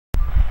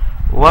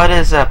What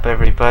is up,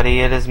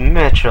 everybody? It is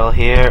Mitchell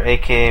here,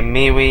 aka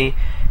Miwi,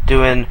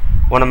 doing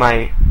one of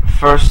my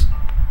first,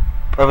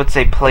 I would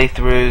say,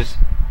 playthroughs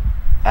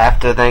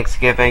after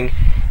Thanksgiving.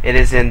 It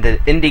is in the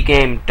indie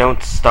game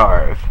Don't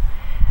Starve.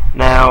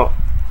 Now,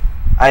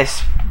 I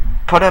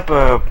put up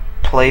a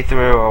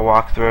playthrough or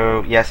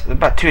walkthrough, yes,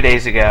 about 2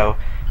 days ago,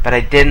 but I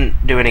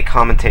didn't do any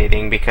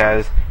commentating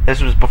because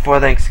this was before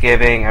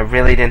Thanksgiving. I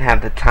really didn't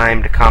have the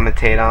time to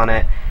commentate on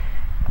it.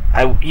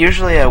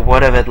 Usually I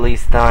would have at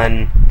least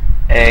done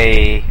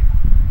a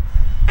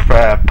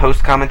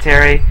post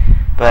commentary,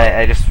 but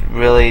I just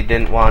really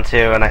didn't want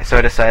to, and so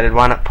I decided,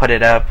 why not put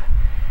it up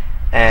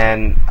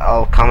and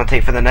I'll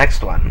commentate for the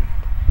next one.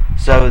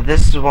 So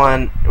this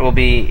one will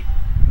be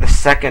the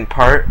second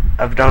part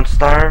of Don't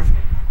Starve,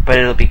 but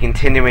it'll be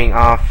continuing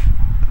off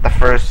the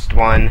first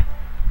one,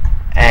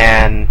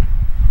 and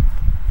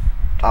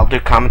I'll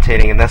do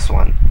commentating in this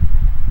one.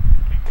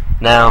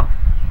 Now,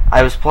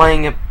 I was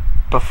playing it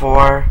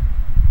before.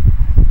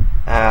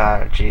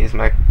 Geez,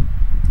 my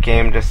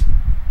game just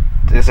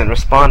isn't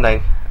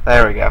responding.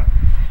 There we go.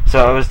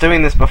 So I was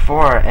doing this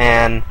before,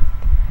 and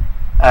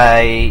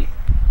I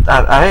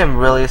am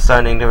really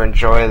starting to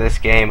enjoy this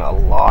game a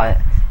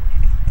lot.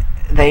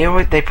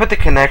 They put the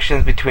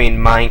connections between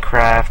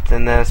Minecraft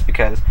and this,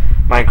 because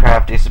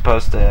Minecraft is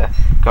supposed to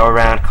go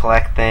around,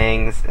 collect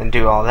things, and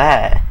do all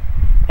that.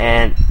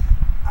 And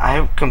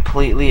I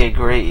completely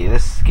agree.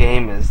 This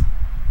game is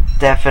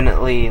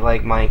definitely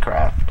like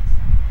Minecraft.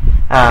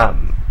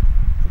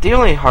 The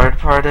only hard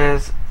part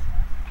is,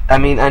 I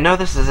mean, I know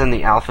this is in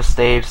the alpha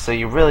stage, so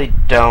you really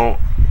don't.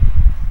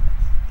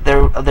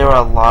 There are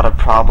a lot of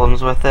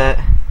problems with it.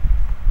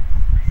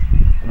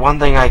 One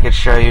thing I could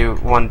show you,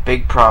 one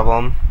big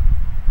problem.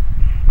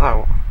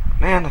 Oh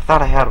man, I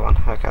thought I had one.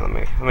 Okay, let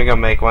me go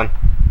make one.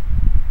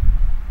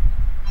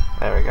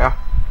 There we go.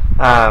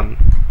 What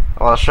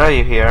I'll show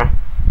you here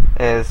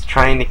is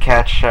trying to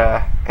catch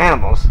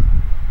animals.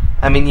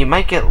 I mean, you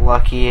might get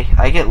lucky.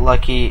 I get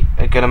lucky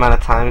a good amount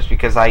of times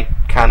because I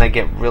kind of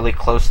get really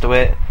close to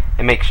it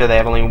and make sure they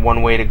have only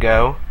one way to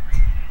go.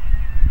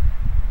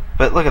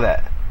 But look at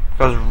that. It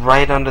goes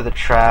right under the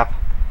trap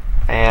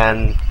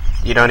and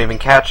you don't even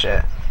catch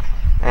it.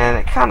 And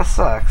it kind of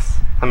sucks.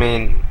 I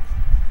mean,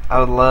 I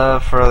would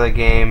love for the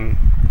game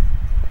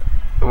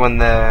when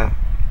it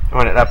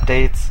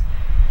updates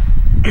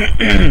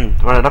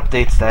when it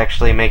updates to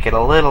actually make it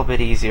a little bit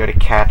easier to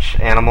catch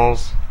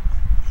animals.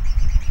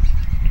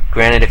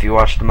 Granted, if you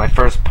watched my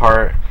first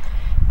part,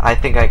 I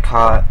think I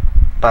caught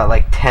about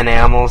like 10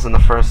 animals in the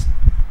first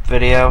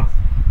video,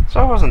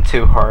 so it wasn't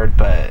too hard,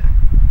 but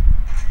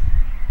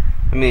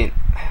I mean,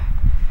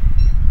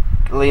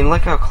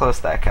 look how close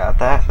that got.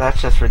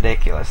 That's just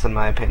ridiculous in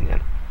my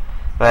opinion.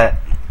 But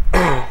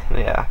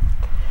yeah.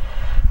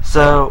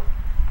 So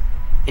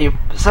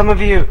some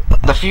of you,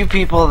 the few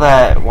people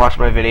that watch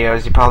my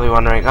videos, you're probably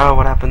wondering, oh,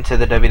 what happened to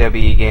the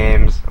WWE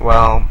games?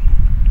 Well,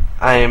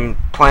 I'm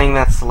playing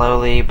that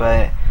slowly,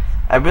 but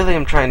I really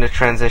am trying to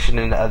transition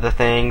into other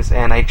things,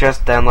 and I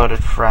just downloaded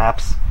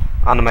Fraps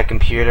onto my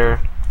computer,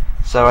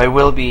 so I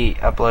will be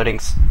uploading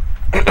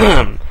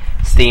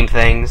Steam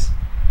things,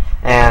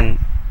 and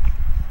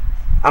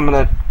I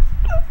might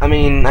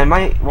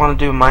want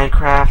to do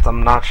Minecraft,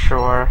 I'm not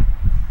sure,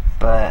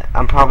 but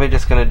I'm probably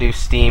just going to do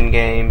Steam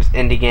games,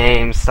 indie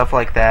games, stuff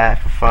like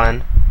that for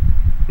fun.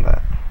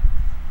 But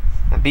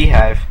a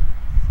beehive.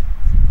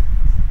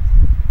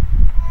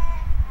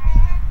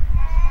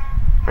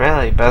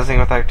 Really, buzzing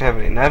with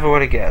activity. Never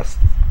would have guessed.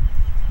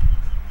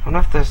 I wonder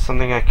if there's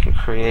something I can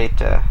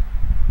create.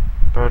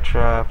 Bird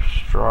trap,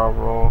 straw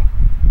roll.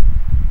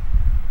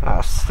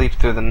 Sleep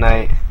through the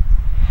night.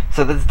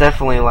 So that's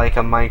definitely like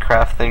a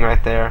Minecraft thing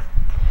right there.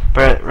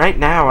 But right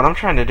now, what I'm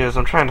trying to do is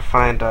I'm trying to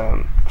find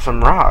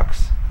some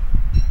rocks.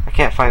 I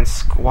can't find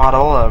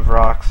squadola of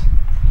rocks.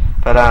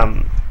 But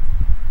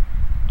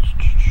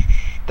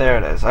there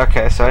it is.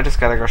 Okay, so I just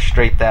gotta go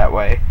straight that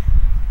way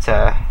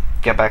to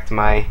get back to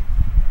my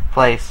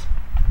place.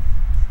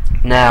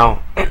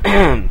 Now,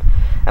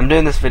 I'm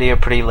doing this video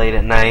pretty late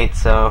at night,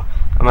 so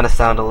I'm gonna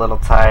sound a little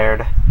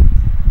tired.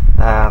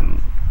 But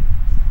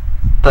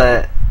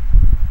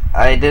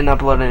I didn't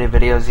upload any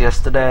videos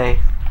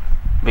yesterday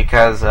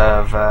because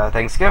of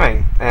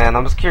Thanksgiving, and I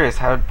was curious,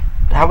 how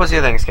was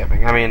your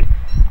Thanksgiving? I mean,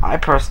 I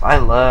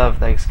love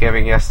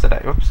Thanksgiving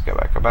yesterday. Oops, go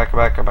back.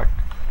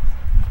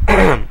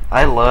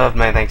 I loved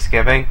my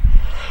Thanksgiving.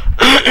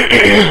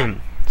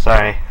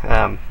 Sorry,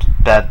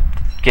 bad.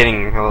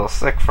 Getting a little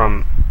sick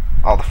from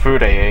all the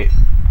food I ate.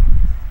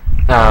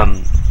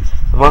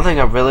 The one thing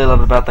I really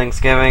loved about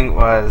Thanksgiving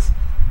was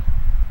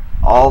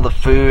all the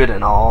food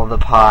and all the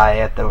pie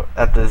at the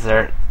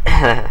dessert.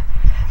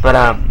 But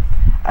I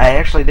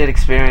actually did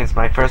experience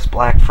my first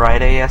Black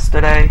Friday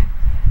yesterday,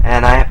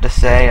 and I have to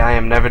say I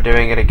am never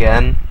doing it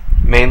again,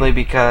 mainly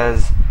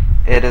because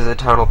it is a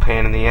total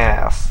pain in the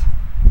ass.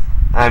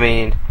 I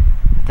mean,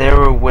 there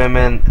were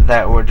women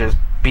that were just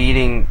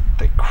beating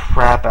the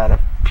crap out of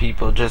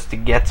people just to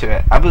get to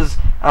it. I was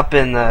up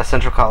in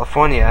Central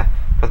California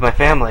with my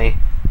family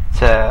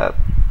to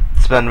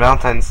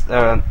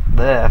spend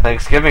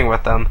Thanksgiving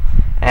with them,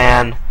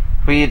 and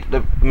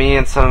me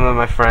and some of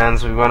my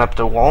friends, we went up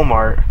to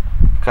Walmart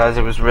because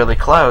it was really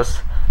close,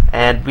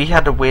 and we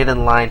had to wait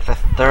in line for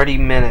 30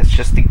 minutes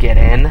just to get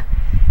in.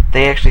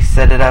 They actually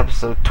set it up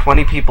so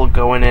 20 people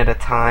go in at a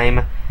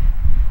time.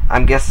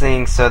 I'm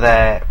guessing so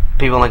that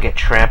people don't get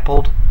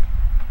trampled,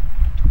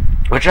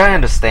 which I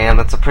understand.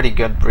 That's a pretty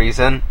good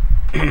reason.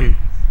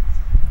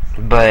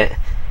 But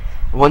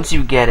once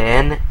you get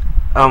in,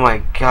 oh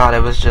my god,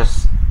 it was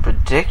just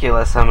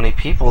ridiculous how many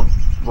people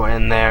were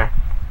in there.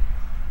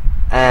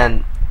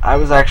 And I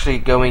was actually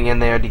going in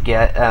there to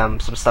get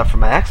some stuff for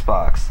my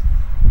Xbox,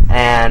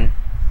 and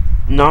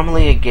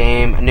normally a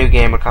new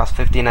game would cost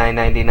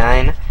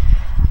 $59.99.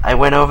 I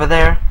went over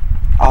there,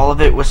 all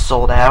of it was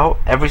sold out.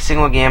 Every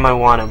single game I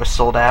wanted was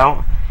sold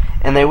out,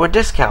 and they were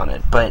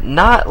discounted, but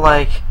not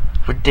like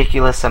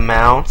ridiculous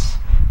amounts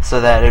so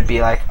that it'd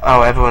be like,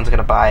 oh, everyone's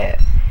gonna buy it.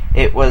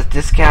 It was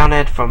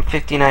discounted from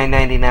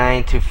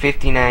 $59.99 to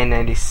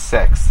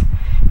 $59.96.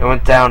 It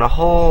went down a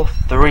whole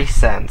 3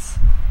 cents,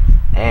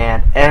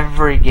 and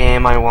every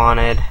game I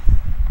wanted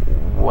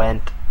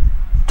went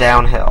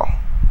downhill.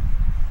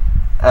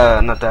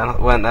 Not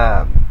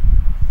downhill.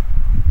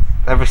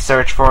 Every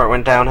search for it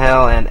went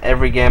downhill, and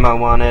every game I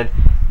wanted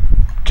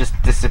just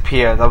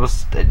disappeared. I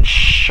was in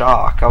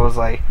shock. I was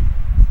like,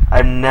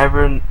 I've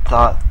never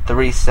thought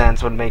 3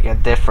 cents would make a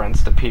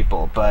difference to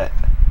people, but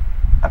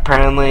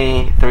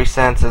apparently 3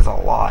 cents is a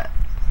lot.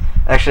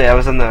 Actually, I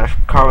was in the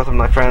car with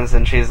my friends,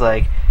 and she's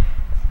like,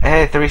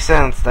 "Hey, 3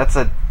 cents. That's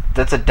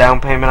a down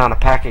payment on a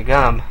pack of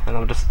gum." And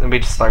we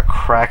just start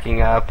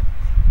cracking up.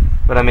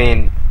 But I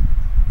mean,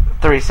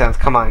 3 cents.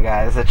 Come on,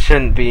 guys. It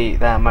shouldn't be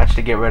that much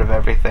to get rid of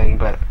everything,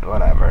 but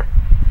whatever.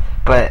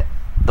 But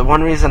the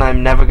one reason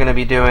I'm never going to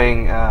be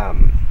doing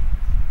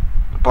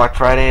Black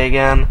Friday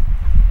again,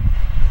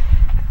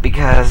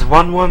 because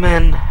one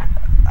woman,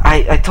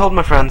 I told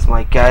my friends, I'm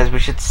like, guys, we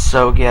should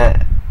so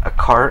get a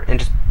cart and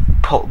just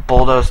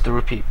bulldoze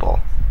through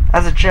people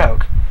as a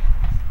joke.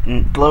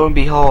 And lo and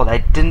behold, I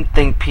didn't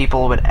think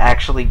people would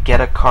actually get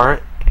a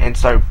cart and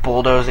start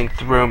bulldozing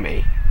through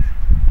me.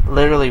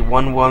 Literally,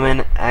 one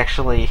woman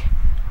actually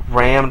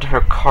rammed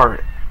her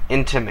cart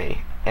into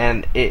me,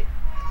 and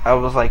I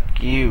was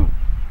like, you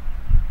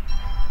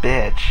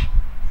bitch.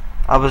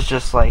 I was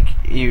just like,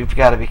 you've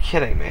got to be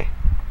kidding me.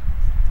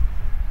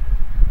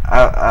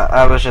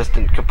 I was just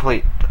in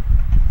complete,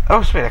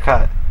 oh sweet, I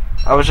caught it.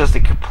 I was just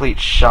in complete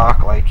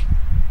shock, like,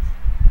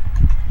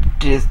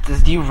 do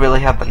you really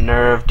have the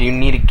nerve? Do you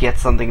need to get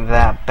something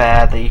that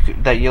bad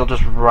that you'll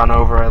just run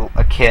over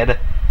a kid?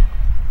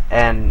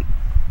 And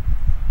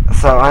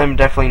so I'm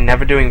definitely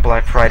never doing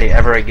Black Friday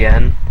ever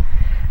again.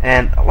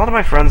 And a lot of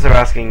my friends are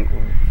asking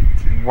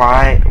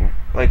why,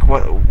 like,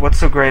 what's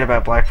so great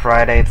about Black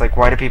Friday? It's like,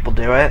 why do people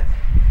do it?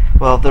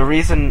 Well, the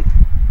reason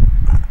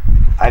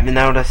I've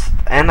noticed,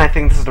 and I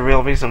think this is the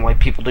real reason why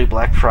people do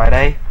Black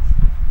Friday,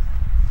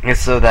 is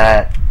so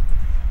that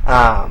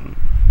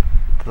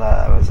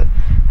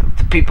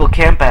the people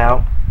camp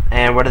out,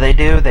 and what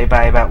do? They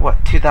buy about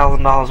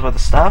 $2,000 worth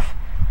of stuff,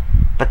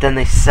 but then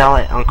they sell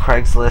it on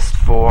Craigslist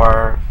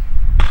for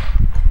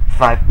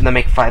they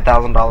make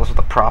 $5,000 worth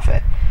of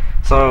profit.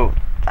 So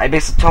I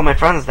basically told my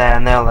friends that,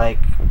 and they're like,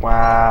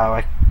 wow,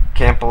 I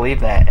can't believe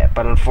that.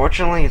 But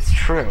unfortunately, it's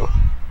true.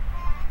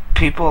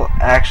 People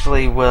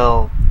actually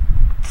will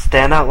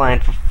stand out line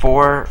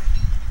for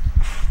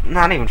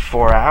not even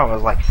 4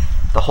 hours, like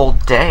the whole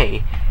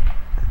day,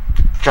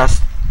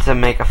 just to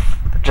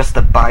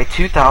buy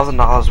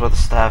 $2,000 worth of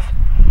stuff,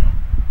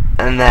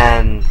 and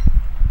then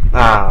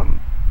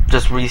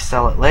just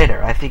resell it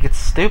later. I think it's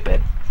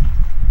stupid,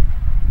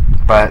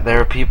 but there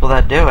are people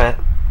that do it.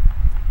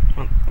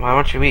 Why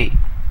won't you eat?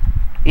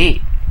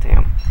 Eat,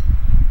 damn.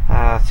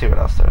 Let's see what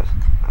else there is.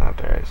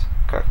 Berries,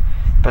 cook.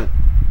 But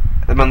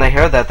when they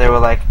heard that, they were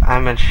like,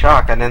 I'm in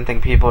shock. I didn't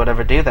think people would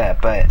ever do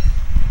that, but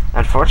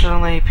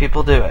unfortunately,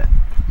 people do it.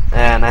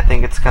 And I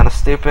think it's kind of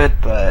stupid,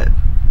 but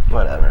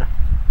whatever.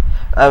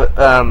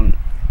 I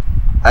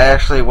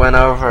actually went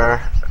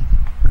over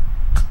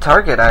to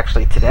Target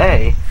actually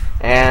today,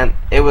 and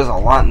it was a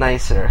lot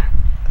nicer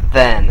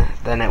then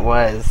than it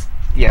was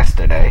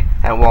yesterday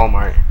at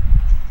Walmart.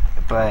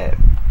 But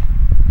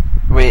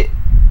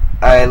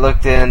I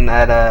looked in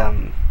at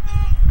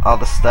all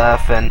the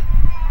stuff, and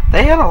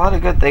they had a lot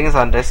of good things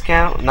on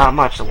discount. Not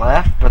much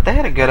left, but they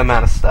had a good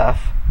amount of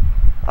stuff.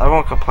 I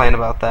won't complain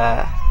about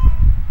that.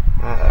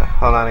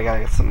 Hold on, I gotta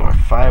get some more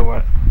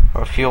firewood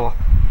or fuel.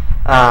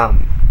 The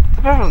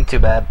beer wasn't too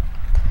bad,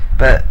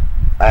 but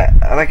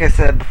like I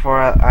said before,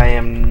 I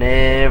am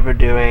never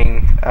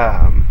doing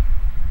I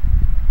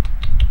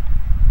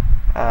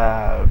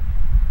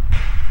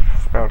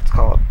forgot what it's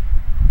called.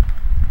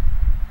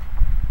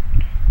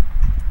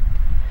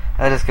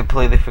 I just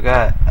completely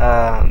forgot.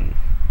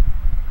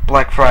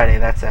 Black Friday,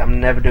 that's it. I'm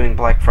never doing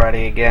Black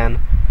Friday again.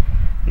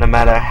 No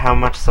matter how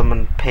much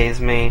someone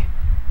pays me,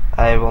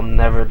 I will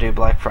never do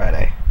Black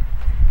Friday.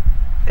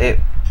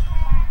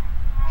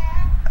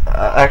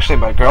 Actually,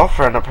 my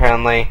girlfriend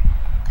apparently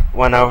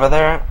went over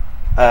there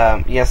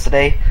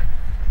yesterday,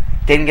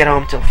 Didn't get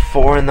home till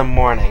 4 in the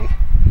morning.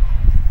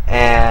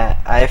 And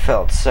I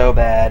felt so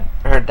bad.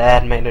 Her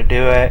dad made her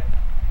do it.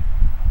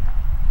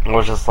 I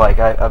was just like,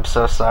 I'm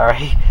so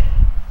sorry.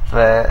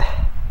 But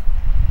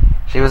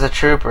she was a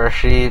trooper.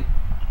 She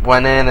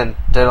went in and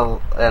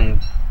and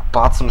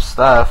bought some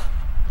stuff.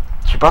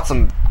 She bought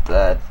some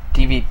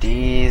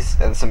DVDs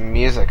and some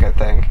music, I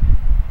think.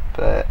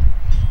 But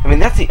I mean,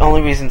 that's the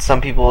only reason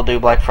some people will do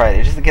Black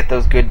Friday, just to get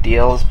those good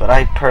deals. But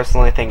I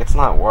personally think it's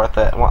not worth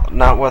it.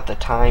 Not worth the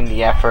time,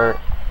 the effort,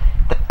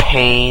 the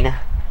pain,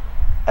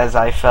 as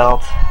I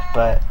felt.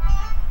 But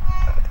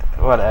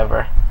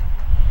whatever.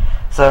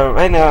 So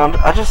right now,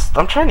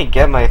 I'm trying to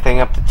get my thing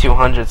up to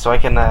 200 so I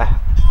can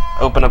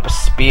open up a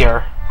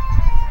spear.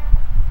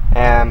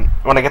 And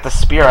when I get the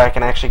spear, I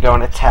can actually go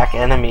and attack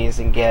enemies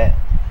and get.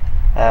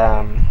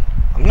 I'm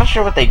not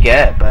sure what they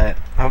get, but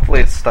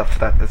hopefully it's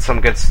it's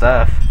some good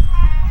stuff.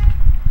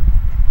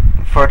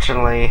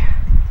 Unfortunately,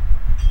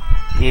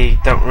 you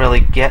don't really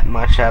get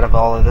much out of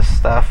all of this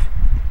stuff.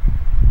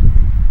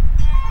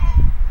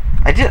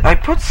 I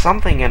put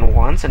something in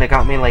once and it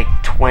got me like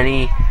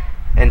 20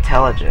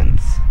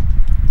 intelligence.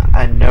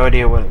 I had no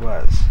idea what it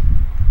was.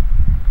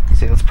 Let's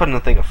see, let's put in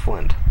a thing of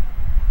flint.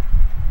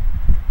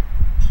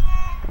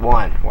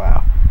 1,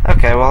 wow.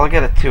 Okay, well I'll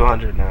get a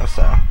 200 now,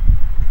 so.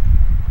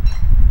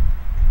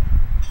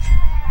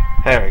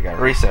 There we go,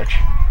 research.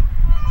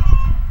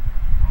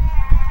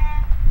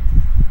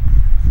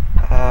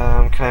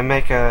 Can I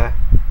make a...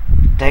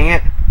 Dang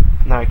it.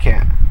 No, I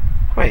can't.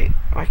 Wait,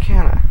 why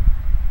can't I?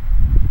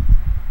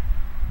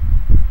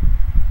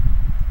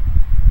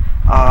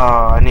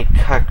 Oh, I need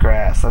cut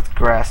grass. That's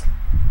grass.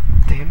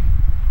 Damn.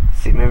 Let's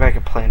see, maybe I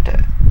could plant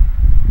it.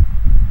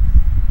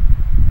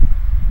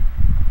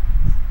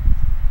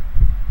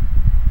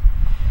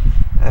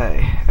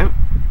 Hey. Oh,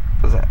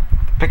 what's that?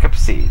 Pick up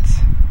seeds.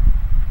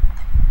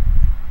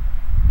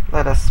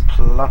 Let us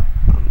plot.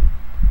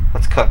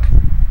 Let's cook.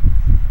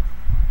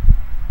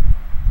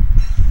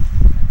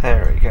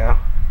 There we go.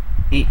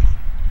 Eat.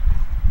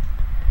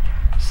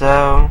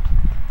 So,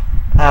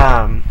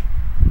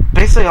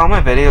 basically all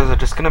my videos are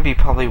just gonna be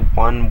probably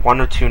one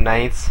or two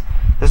nights.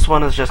 This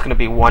one is just gonna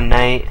be one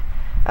night.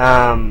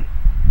 And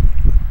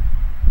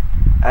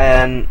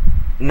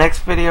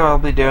next video I'll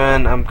be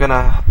doing, I'm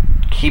gonna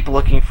keep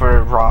looking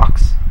for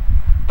rocks,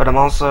 but I'm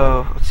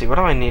also, let's see, what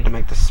do I need to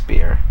make the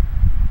spear?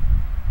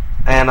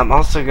 And I'm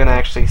also gonna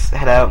actually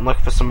head out and look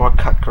for some more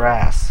cut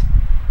grass.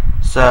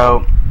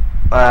 So,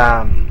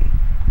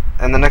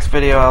 in the next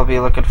video I'll be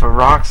looking for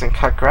rocks and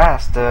cut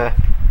grass to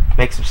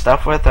make some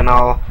stuff with, and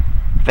I'll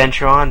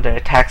venture on to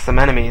attack some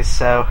enemies.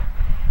 So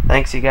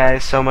thanks you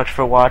guys so much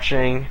for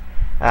watching.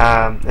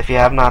 If you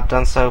have not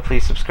done so,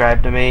 please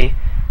subscribe to me,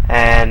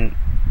 and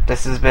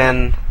this has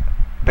been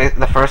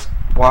the first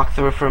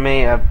walkthrough for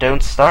me of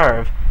Don't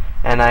Starve,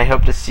 and I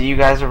hope to see you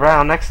guys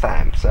around next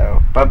time.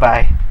 So bye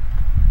bye.